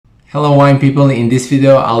Hello wine people, in this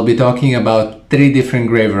video I'll be talking about 3 different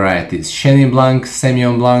grape varieties: Chenin Blanc,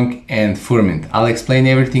 Semillon Blanc and Furmint. I'll explain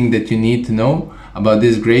everything that you need to know about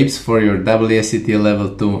these grapes for your WSET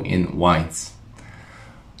Level 2 in wines.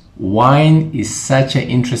 Wine is such an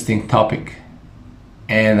interesting topic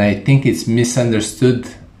and I think it's misunderstood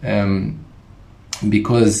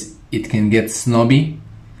because it can get snobby,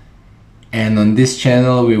 and on this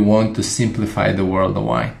channel we want to simplify the world of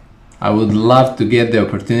wine. I would love to get the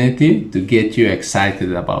opportunity to get you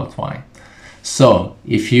excited about wine. So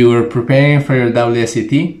if you are preparing for your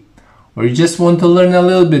WSET, or you just want to learn a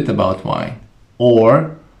little bit about wine,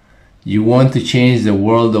 or you want to change the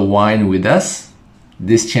world of wine with us,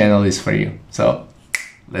 this channel is for you. So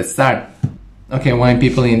let's start. Okay, wine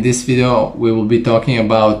people, in this video we will be talking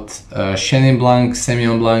about Chenin Blanc,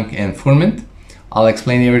 Semillon Blanc and Furmint. I'll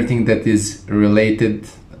explain everything that is related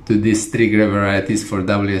to these 3 grape varieties for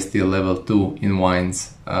WSET Level 2 in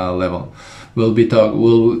wines level. We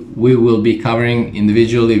will be covering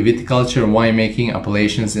individually viticulture, winemaking,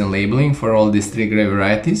 appellations and labeling for all these 3 grape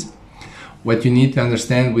varieties. What you need to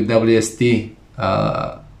understand with WSET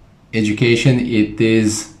education, it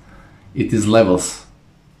is levels.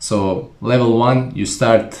 So level 1, you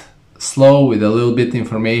start slow with a little bit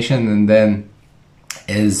information, and then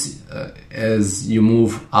as you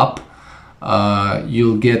move up,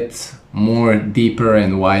 you'll get more deeper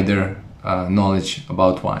and wider knowledge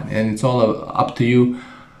about wine, and it's all up to you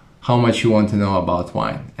how much you want to know about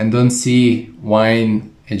wine. And don't see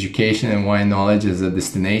wine education and wine knowledge as a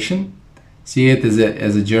destination. See it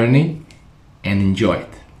as a journey and enjoy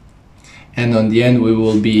it. And on the end we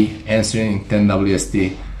will be answering 10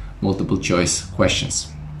 WSET multiple choice questions.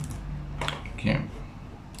 Okay.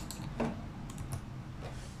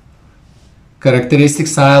 Characteristic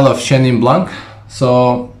style of Chenin Blanc.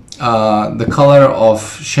 So the color of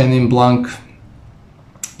Chenin Blanc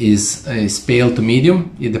is pale to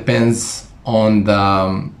medium. It depends on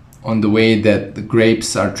the way that the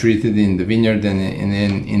grapes are treated in the vineyard and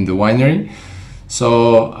in the winery.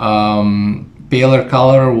 So paler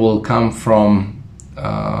color will come from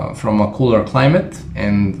a cooler climate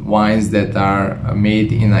and wines that are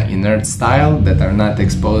made in an inert style, that are not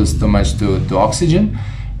exposed too much to oxygen.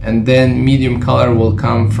 And then medium color will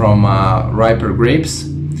come from riper grapes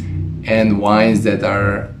and wines that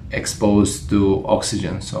are exposed to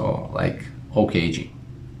oxygen, so like oak aging.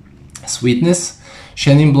 Sweetness.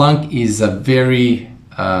 Chenin Blanc is a very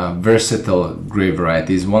versatile grape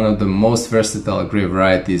variety. It's one of the most versatile grape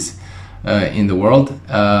varieties in the world,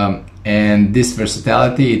 and this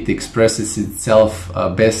versatility, it expresses itself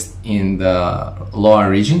best in the Loire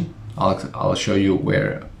region. I'll show you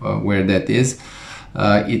where that is.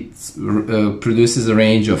 It produces a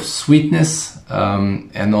range of sweetness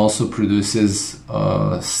and also produces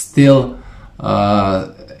still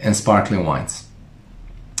and sparkling wines.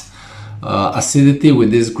 Acidity with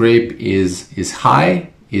this grape is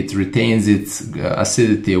high. It retains its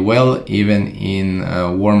acidity well even in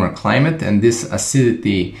a warmer climate, and this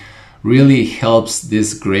acidity really helps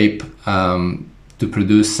this grape to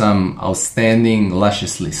produce some outstanding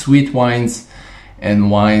lusciously sweet wines and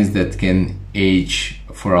wines that can age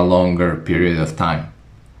for a longer period of time.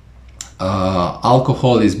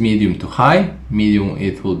 Alcohol is medium to high. Medium,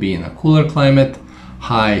 it will be in a cooler climate.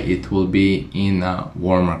 High, it will be in a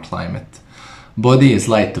warmer climate. Body is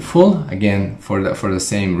light to full, again for the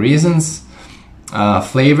same reasons.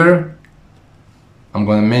 Flavor, I'm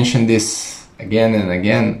going to mention this again and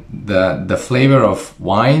again. The flavor of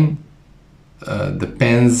wine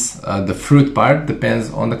depends, the fruit part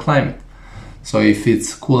depends on the climate. So if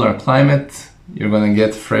it's cooler climate, you're going to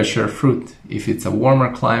get fresher fruit. If it's a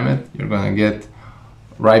warmer climate, you're going to get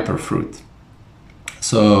riper fruit.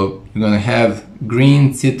 So you're going to have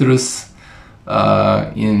green citrus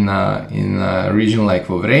in a region like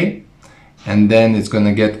Vouvray, and then it's going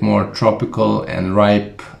to get more tropical and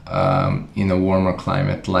ripe in a warmer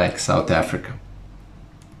climate like South Africa.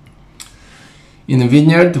 In a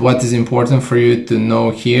vineyard, what is important for you to know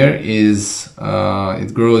here is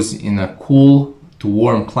it grows in a cool to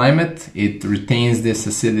warm climate. It retains this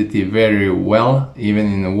acidity very well,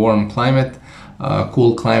 even in a warm climate.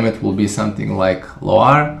 Cool climate will be something like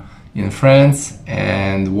Loire in France,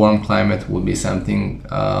 and warm climate will be something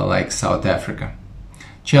like South Africa.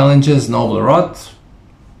 Challenges: noble rot.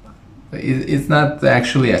 It's not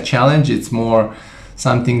actually a challenge, it's more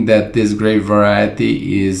something that this grape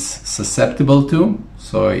variety is susceptible to.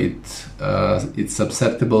 So it's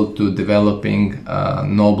susceptible to developing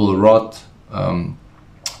noble rot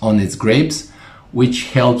on its grapes, which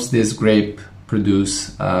helps this grape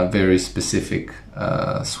produce a very specific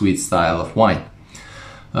sweet style of wine.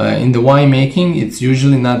 In the winemaking, it's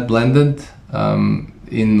usually not blended.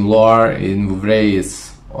 In Loire, in Vouvray,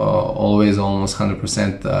 it's always almost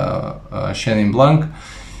 100% Chenin Blanc.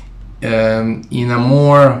 In a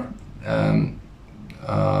more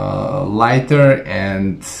lighter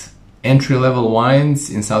and entry-level wines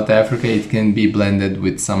in South Africa, it can be blended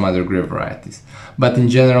with some other grape varieties. But in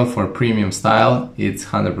general, for premium style, it's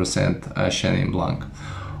 100% Chenin Blanc.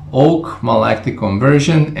 Oak, malolactic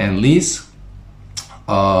conversion, and lees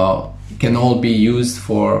can all be used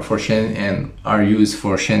for Chenin and are used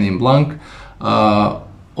for Chenin Blanc.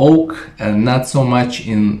 Oak, and not so much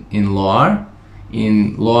in Loire.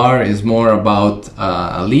 In Loire is more about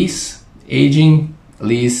lees, aging,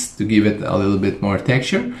 lees to give it a little bit more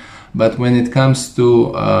texture. But when it comes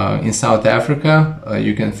to in South Africa,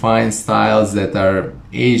 you can find styles that are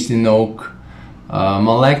aged in oak.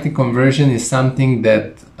 Malolactic conversion is something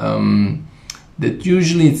that that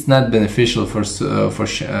usually it's not beneficial for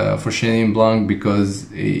Chenin Blanc, because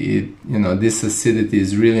this acidity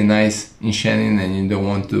is really nice in Chenin and you don't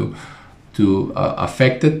want to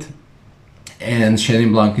affect it. And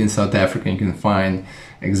Chenin Blanc in South Africa, you can find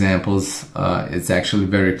examples. It's actually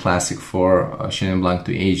very classic for Chenin Blanc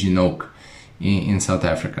to age in oak in South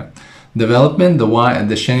Africa. Development, the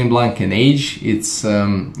Chenin Blanc can age. It's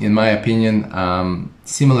in my opinion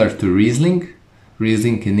similar to Riesling.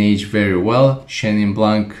 Riesling can age very well. Chenin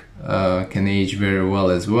Blanc can age very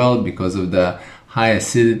well as well because of the high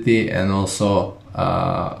acidity and also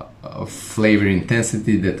flavor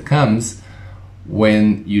intensity that comes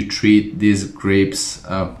when you treat these grapes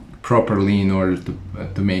properly in order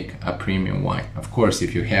to make a premium wine. Of course,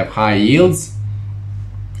 if you have high yields,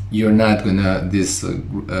 you're not gonna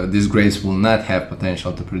these grapes will not have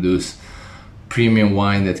potential to produce premium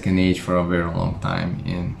wine that can age for a very long time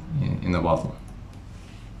in a bottle.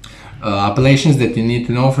 Appellations that you need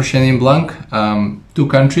to know for Chenin Blanc: 2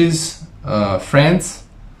 countries, France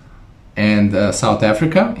and South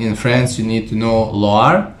Africa. In France, you need to know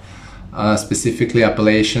Loire, specifically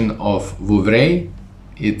appellation of Vouvray.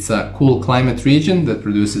 It's a cool climate region that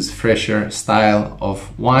produces fresher style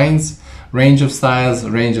of wines, range of styles,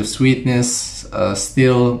 range of sweetness,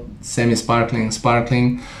 still, semi-sparkling,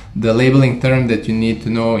 sparkling. The labeling term that you need to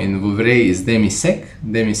know in Vouvray is demi-sec.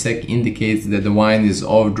 Demi-sec indicates that the wine is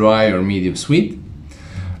off dry or medium sweet.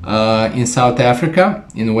 In South Africa,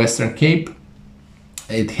 in Western Cape,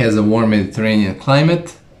 it has a warm Mediterranean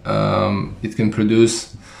climate. It can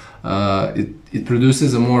produce it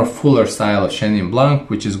produces a more fuller style of Chenin Blanc,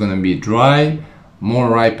 which is going to be dry, more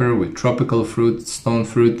riper with tropical fruit, stone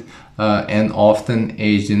fruit, and often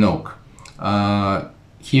aged in oak.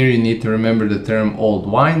 Here you need to remember the term old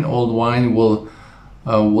wine. Old wine will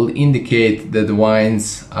indicate that the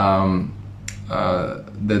wines are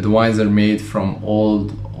made from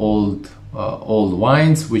old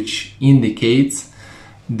wines, which indicates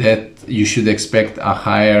that you should expect a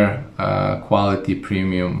higher quality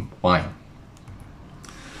premium wine.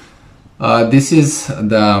 This is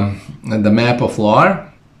the map of Loire.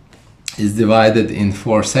 It's divided in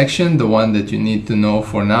 4 sections. The one that you need to know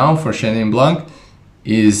for now for Chenin Blanc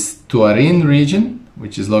is Tuarin region,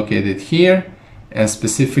 which is located here, and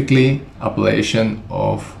specifically appellation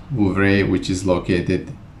of Vouvray, which is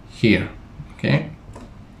located here. Okay.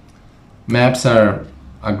 Maps are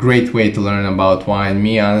a great way to learn about wine.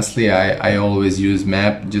 Me, honestly, I always use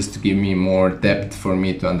map just to give me more depth for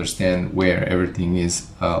me to understand where everything is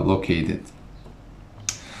located.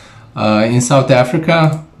 In South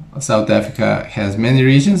Africa has many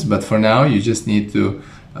regions, but for now you just need to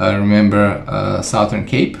remember Southern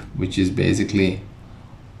Cape, which is basically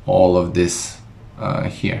all of this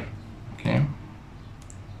here. Okay.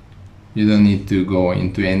 You don't need to go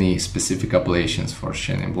into any specific appellations for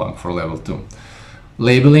Chenin Blanc for level 2.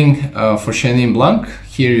 Labeling for Chenin Blanc.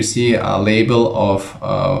 Here you see a label of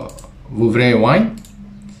Vouvray wine,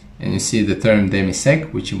 and you see the term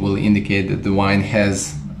demi-sec, which will indicate that the wine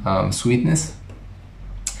has sweetness.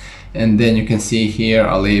 And then you can see here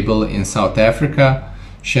a label in South Africa,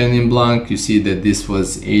 Chenin Blanc. You see that this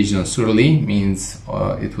was aged on surly, means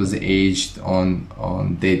it was aged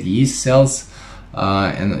on dead yeast cells.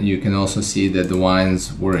 And you can also see that the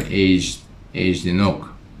wines were aged in oak.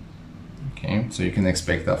 Okay, so you can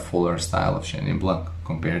expect a fuller style of Chenin Blanc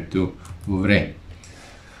compared to Vouvray.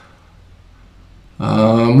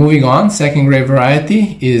 Moving on, second grape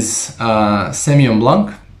variety is Semillon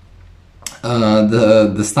Blanc.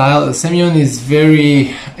 The style Semillon is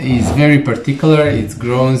very particular. It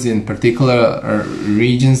grows in particular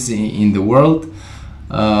regions in the world.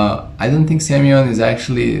 I don't think Semillon is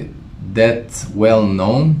actually that well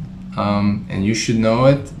known, and you should know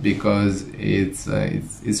it because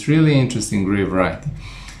it's really interesting grape variety.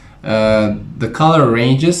 The color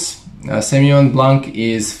ranges. Semillon Blanc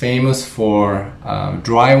is famous for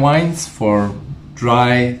dry wines, for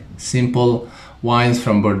dry, simple wines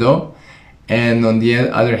from Bordeaux. And on the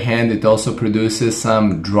other hand, it also produces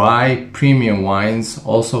some dry premium wines,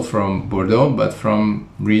 also from Bordeaux, but from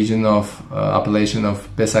region of appellation of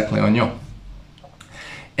Pessac-Léognan.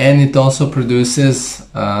 And it also produces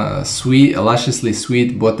sweet, lusciously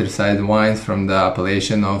sweet Botrytis wines from the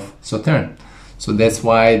appellation of Sauternes. So that's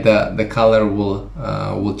why the color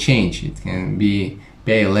will change. It can be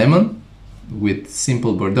pale lemon with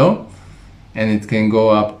simple Bordeaux, and it can go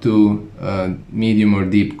up to medium or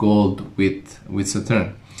deep gold with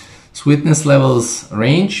Sauternes. Sweetness levels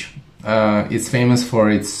range. It's famous for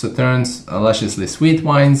its Sauternes lusciously sweet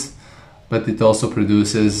wines, but it also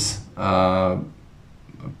produces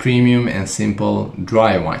premium and simple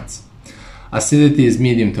dry wines. Acidity is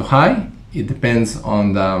medium to high. It depends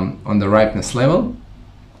on the ripeness level.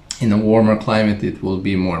 In a warmer climate, it will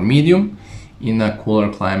be more medium. In a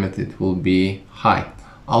cooler climate, it will be high.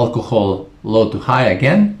 Alcohol low to high,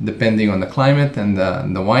 again depending on the climate and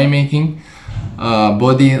the winemaking.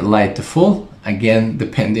 Body light to full, again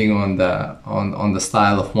depending on the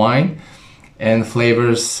style of wine. And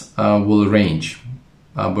flavors will range.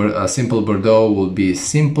 A simple Bordeaux will be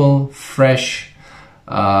simple, fresh.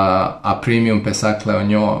 A premium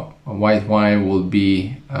Pessac-Léognan white wine will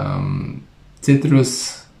be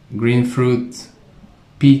citrus, green fruit,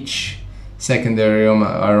 peach, secondary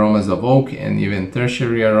aromas of oak, and even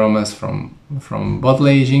tertiary aromas from bottle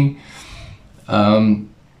aging. And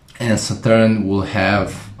Sauternes will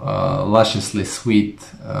have lusciously sweet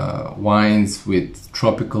wines with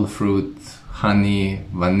tropical fruit, honey,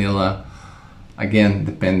 vanilla, again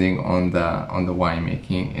depending on the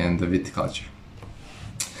winemaking and the viticulture.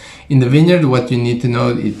 In the vineyard, what you need to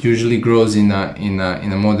know, it usually grows in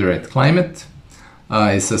a moderate climate.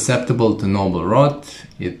 It's susceptible to noble rot.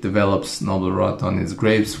 It develops noble rot on its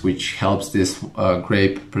grapes, which helps this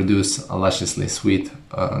grape produce lusciously sweet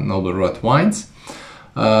noble rot wines.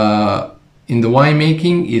 In the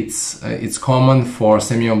winemaking, it's common for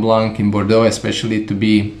Semillon Blanc in Bordeaux, especially, to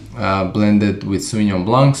be blended with Sauvignon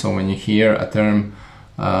Blanc. So when you hear a term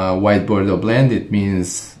white Bordeaux blend, it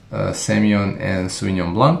means Semillon and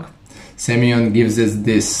Sauvignon Blanc. Semillon gives us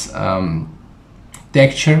this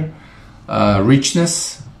texture,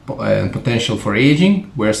 richness, and potential for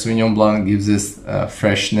aging, where Sauvignon Blanc gives us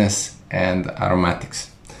freshness and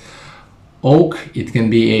aromatics. Oak, it can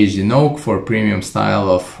be aged in oak for premium style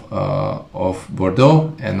of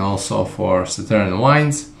Bordeaux and also for Sauternes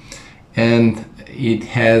wines, and it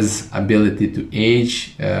has ability to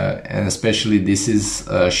age, and especially this is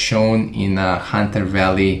shown in a Hunter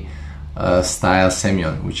Valley style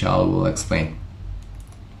Semillon, which I will explain.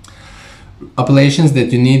 Appellations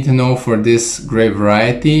that you need to know for this grape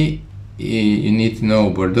variety: you need to know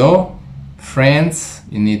Bordeaux, France,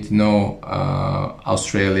 you need to know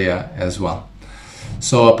Australia as well.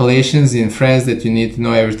 So appellations in France that you need to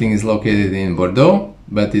know, everything is located in Bordeaux,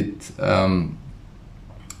 but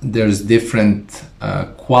there's different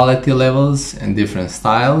quality levels and different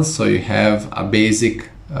styles. So you have a basic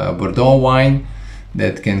Bordeaux wine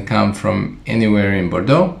that can come from anywhere in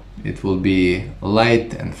Bordeaux. It will be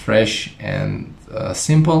light and fresh and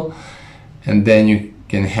simple. And then you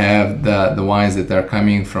can have the wines that are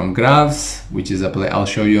coming from Graves, which is I'll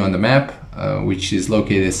show you on the map, which is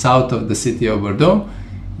located south of the city of Bordeaux.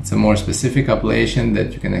 It's a more specific appellation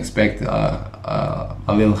that you can expect a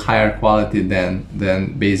little higher quality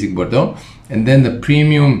than basic Bordeaux. And then the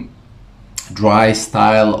premium dry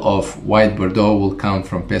style of white Bordeaux will come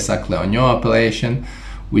from Pessac-Léognan appellation,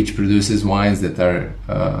 which produces wines that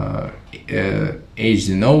are aged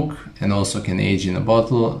in oak and also can age in a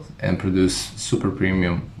bottle and produce super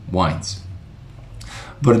premium wines.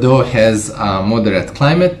 Bordeaux has a moderate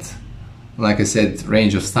climate, like I said,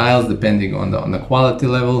 range of styles depending on the quality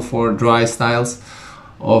level for dry styles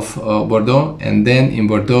of Bordeaux. And then in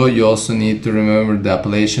Bordeaux you also need to remember the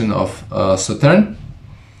appellation of Sauternes,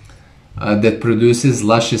 that produces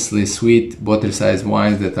lusciously sweet Botrytis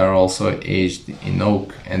wines that are also aged in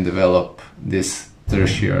oak and develop this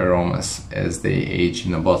tertiary aromas as they age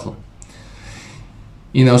in a bottle.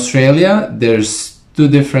 In Australia, there's two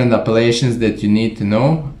different appellations that you need to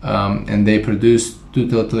know, and they produce two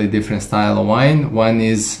totally different style of wine. One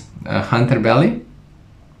is Hunter Valley,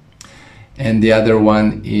 and the other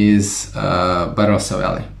one is Barossa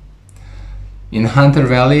Valley. In Hunter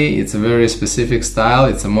Valley, it's a very specific style.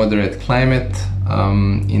 It's a moderate climate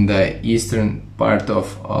in the eastern part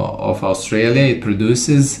of Australia. It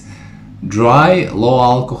produces dry, low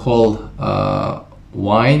alcohol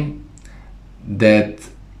wine that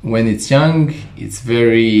when it's young, it's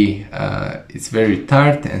very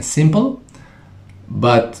tart and simple,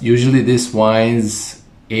 but usually these wines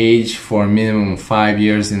age for minimum 5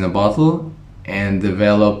 years in a bottle and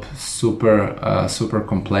develop super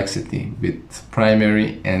complexity with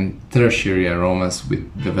primary and tertiary aromas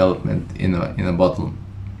with development in a bottle.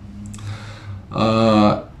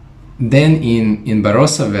 Then in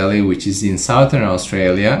Barossa Valley, which is in southern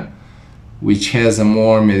Australia, which has a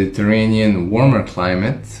more Mediterranean, warmer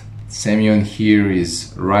climate, Semillon here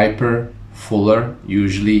is riper, fuller,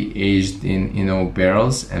 usually aged in oak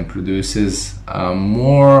barrels, and produces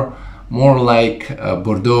more like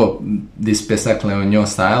Bordeaux, this Pessac-Léognan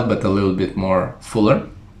style, but a little bit more fuller.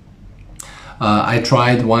 I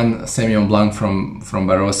tried one Semillon Blanc from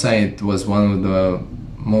Barossa. It was one of the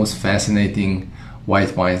most fascinating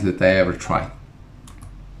white wines that I ever tried.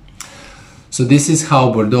 So this is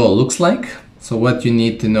how Bordeaux looks like. So what you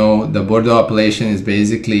need to know, the Bordeaux appellation is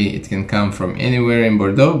basically, it can come from anywhere in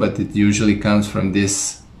Bordeaux, but it usually comes from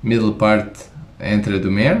this middle part, Entre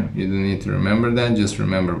du Mer. You don't need to remember that, just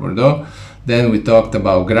remember Bordeaux. Then we talked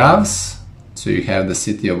about Graves. So you have the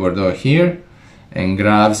city of Bordeaux here, and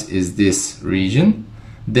Graves is this region.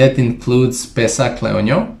 That includes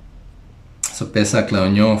Pessac-Léognan. So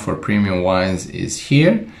Pessac-Léognan for premium wines is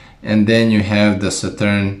here, and then you have the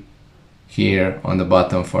Sauternes here on the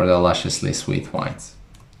bottom for the lusciously sweet wines.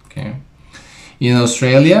 Okay. In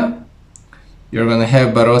Australia, you're going to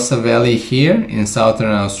have Barossa Valley here in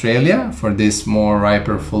southern Australia for this more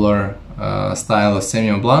riper, fuller style of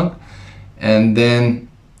Semillon Blanc, and then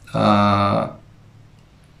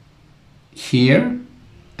here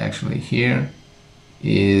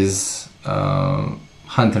is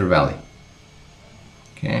Hunter Valley.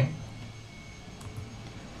 Okay.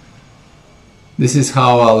 This is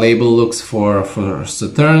how a label looks for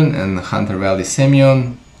Sauternes and Hunter Valley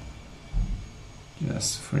Semillon,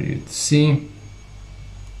 just for you to see.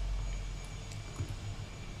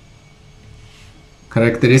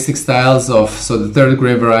 Characteristic styles of, so the third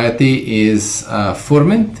grape variety is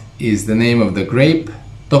Furmint, is the name of the grape.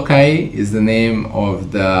 Tokai is the name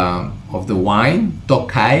of the wine.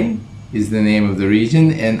 Tokai is the name of the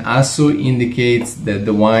region, and Asu indicates that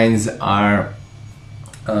the wines are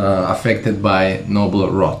affected by noble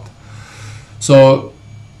rot. So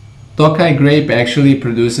Tokai grape actually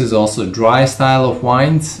produces also dry style of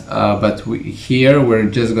wines, but here we're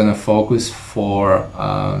just going to focus for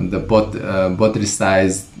the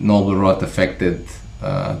Botrytis noble rot affected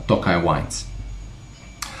Tokai wines.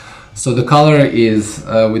 So the color is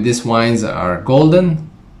with these wines are golden.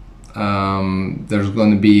 They're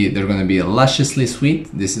going to be lusciously sweet.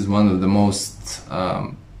 This is one of the most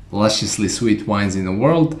lusciously sweet wines in the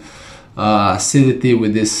world. Acidity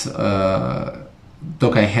with this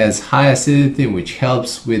Tokai has high acidity, which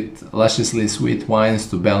helps with lusciously sweet wines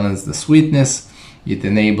to balance the sweetness. It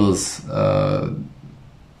enables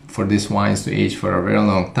for these wines to age for a very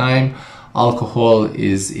long time. Alcohol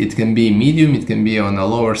it can be medium, it can be on the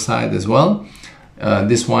lower side as well.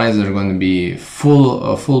 These wines are going to be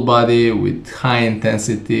full body with high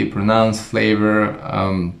intensity, pronounced flavor,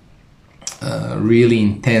 really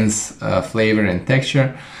intense flavor and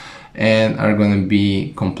texture, and are going to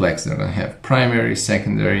be complex. They're going to have primary,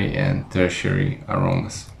 secondary, and tertiary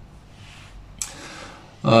aromas.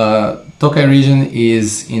 Tokai region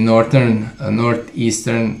is in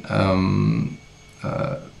northeastern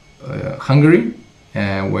Hungary,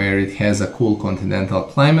 where it has a cool continental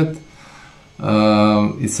climate.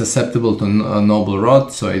 It's susceptible to noble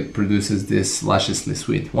rot, so it produces these lusciously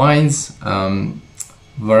sweet wines.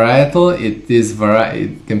 Varietal, it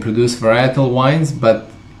can produce varietal wines, but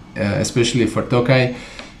especially for Tokai,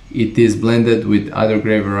 it is blended with other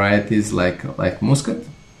grape varieties like Muscat.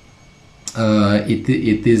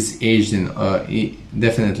 It is aged in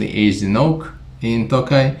definitely aged in oak in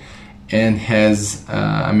Tokai, and has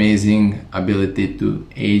amazing ability to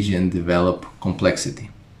age and develop complexity.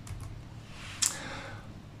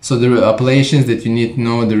 So the appellations that you need to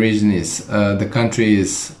know, the region is the country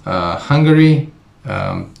is Hungary.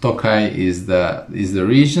 Tokai is the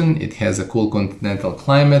region. It has a cool continental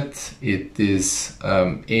climate. It is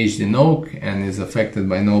aged in oak and is affected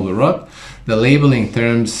by noble rot. The labeling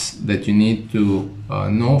terms that you need to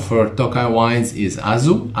know for Tokai wines is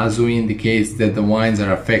Azu. Azu indicates that the wines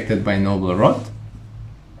are affected by noble rot.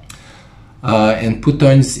 And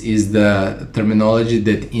Putones is the terminology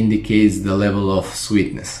that indicates the level of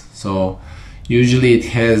sweetness. So usually it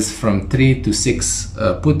has from 3 to 6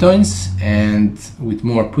 putones, and with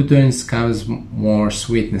more putones comes more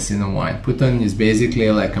sweetness in the wine. Putone is basically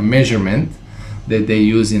like a measurement that they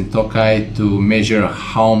use in Tokai to measure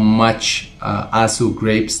how much Azu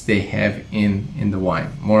grapes they have in the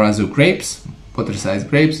wine. More Azu grapes, Botrytis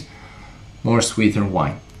grapes, more sweeter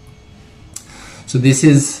wine. So this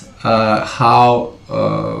is how,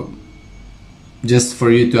 just for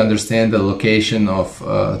you to understand, the location of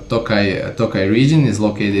Tokai region is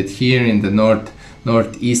located here in the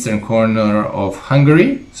northeastern corner of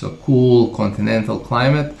Hungary, so cool continental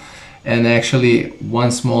climate. And actually one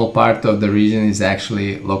small part of the region is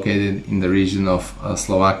actually located in the region of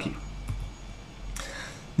Slovakia.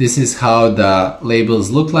 This is how the labels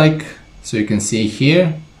look like. So you can see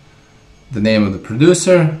here the name of the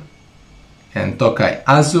producer and Tokai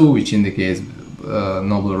Azu, which indicates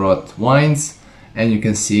noble rot wines, and you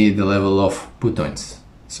can see the level of putoins.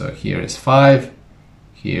 So here is 5,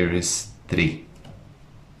 here is 3.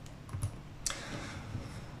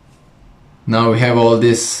 Now we have all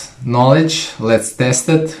this knowledge, let's test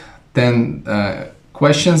it. 10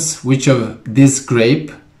 questions. Which of these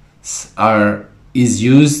grapes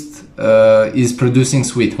is producing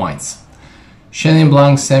sweet wines? Chenin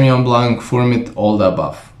Blanc, Semillon Blanc, Furmint, all the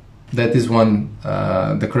above. That is one,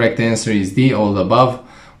 the correct answer is D, all the above.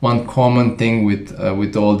 One common thing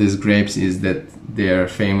with all these grapes is that they are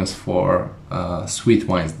famous for sweet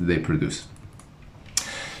wines that they produce.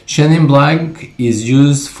 Chenin Blanc is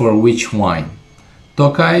used for which wine?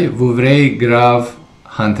 Tokai, Vouvray, Grave,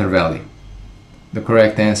 Hunter Valley. The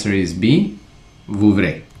correct answer is B,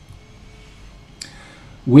 Vouvray.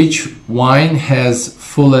 Which wine has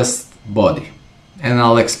fullest body? And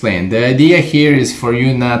I'll explain. The idea here is for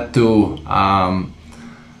you not to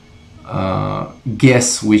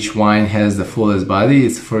guess which wine has the fullest body.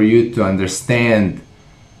 It's for you to understand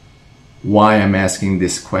why I'm asking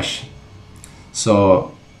this question.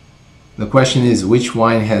 So the question is, which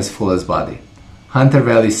wine has fullest body? Hunter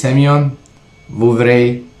Valley Semillon,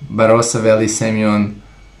 Vouvray, Barossa Valley Semillon,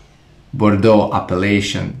 Bordeaux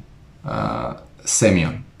appellation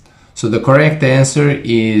Semillon. So the correct answer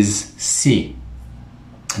is C,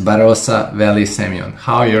 Barossa Valley Semillon.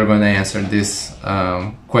 How you're going to answer this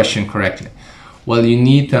question correctly? Well, you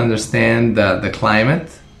need to understand the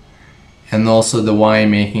climate and also the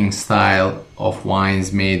winemaking style of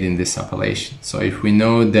wines made in this appellation. So if we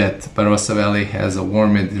know that Barossa Valley has a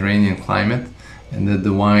warm Mediterranean climate and that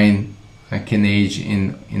the wine can age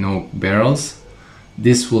in oak barrels,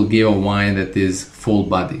 this will give a wine that is full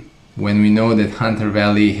body. When we know that Hunter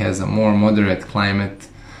Valley has a more moderate climate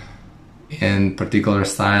and particular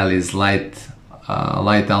style is light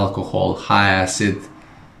alcohol, high acid,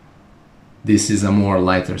 this is a more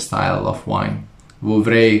lighter style of wine.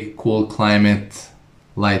 Vouvray, cool climate,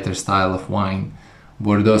 lighter style of wine.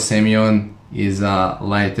 Bordeaux Semillon is a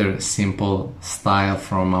lighter, simple style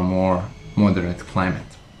from a more moderate climate.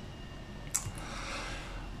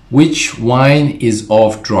 Which wine is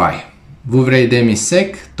off dry? Vouvray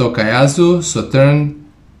demi-sec, Tokai Azu, Sauterne,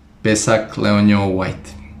 Pessac Léognan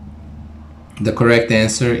white. The correct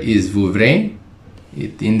answer is Vouvray.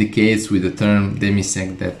 It indicates with the term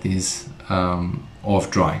demi-sec that is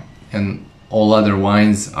off dry. And all other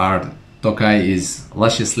wines are, Tokai is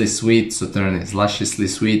lusciously sweet, Sauterne is lusciously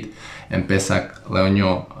sweet, and Pessac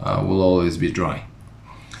Léognan will always be dry.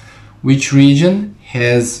 Which region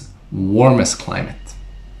has warmest climate?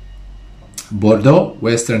 Bordeaux,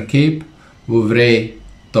 Western Cape, Vouvray,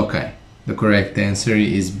 Tokai. The correct answer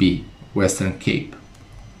is B, Western Cape.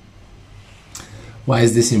 Why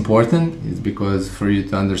is this important? It's because for you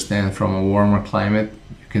to understand from a warmer climate,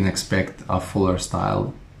 you can expect a fuller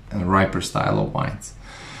style and riper style of wines.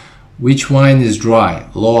 Which wine is dry,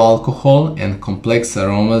 low alcohol, and complex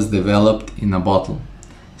aromas developed in a bottle?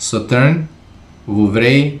 Sauterne,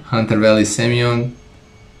 Vouvray, Hunter Valley Semillon,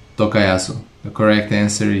 Tokai Azu. The correct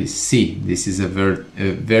answer is C. This is a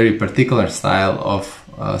very particular style of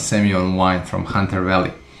Semillon wine from Hunter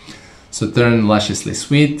Valley. Sauterne lusciously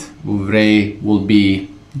sweet, Vouvray will be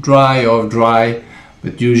dry or dry,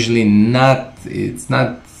 but usually not. It's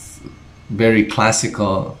not very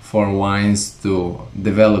classical for wines to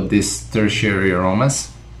develop these tertiary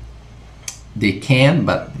aromas. They can,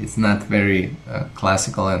 but it's not very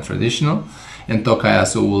classical and traditional. And Tokai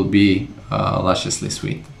Azu will be lusciously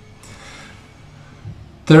sweet.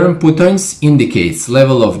 Term putoins indicates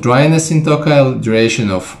level of dryness in Tokai, duration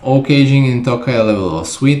of oak aging in Tokai, level of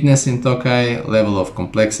sweetness in Tokai, level of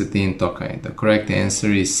complexity in Tokai. The correct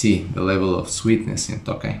answer is C, the level of sweetness in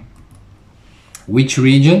Tokai. Which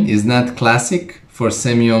region is not classic for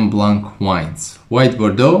Semillon Blanc wines? White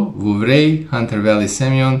Bordeaux, Vouvray, Hunter Valley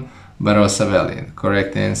Semillon, Barossa Valley. The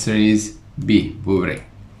correct answer is B, Vouvray.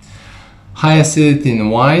 High acidity in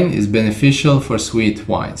wine is beneficial for sweet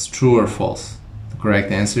wines. True or false? The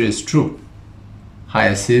correct answer is true. high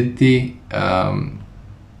acidity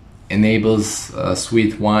enables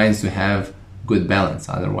sweet wines to have good balance,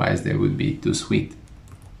 otherwise they would be too sweet.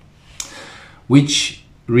 Which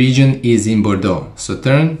region is in Bordeaux?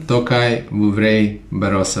 Sauternes, Tokaj, Vouvray,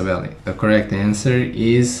 Barossa Valley. The correct answer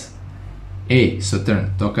is A,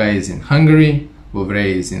 Sauternes. Tokaj is in Hungary,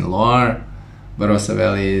 Vouvray is in Loire, Barossa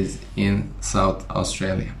Valley is in South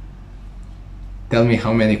Australia. Tell me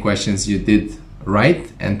how many questions you did right,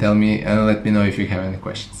 and let me know if you have any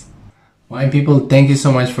questions. Wine people, thank you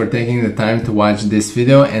so much for taking the time to watch this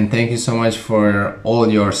video, and thank you so much for all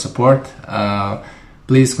your support.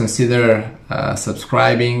 Please consider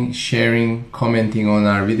subscribing, sharing, commenting on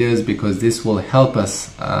our videos, because this will help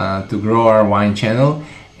us to grow our wine channel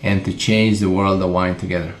and to change the world of wine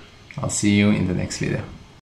together. I'll see you in the next video.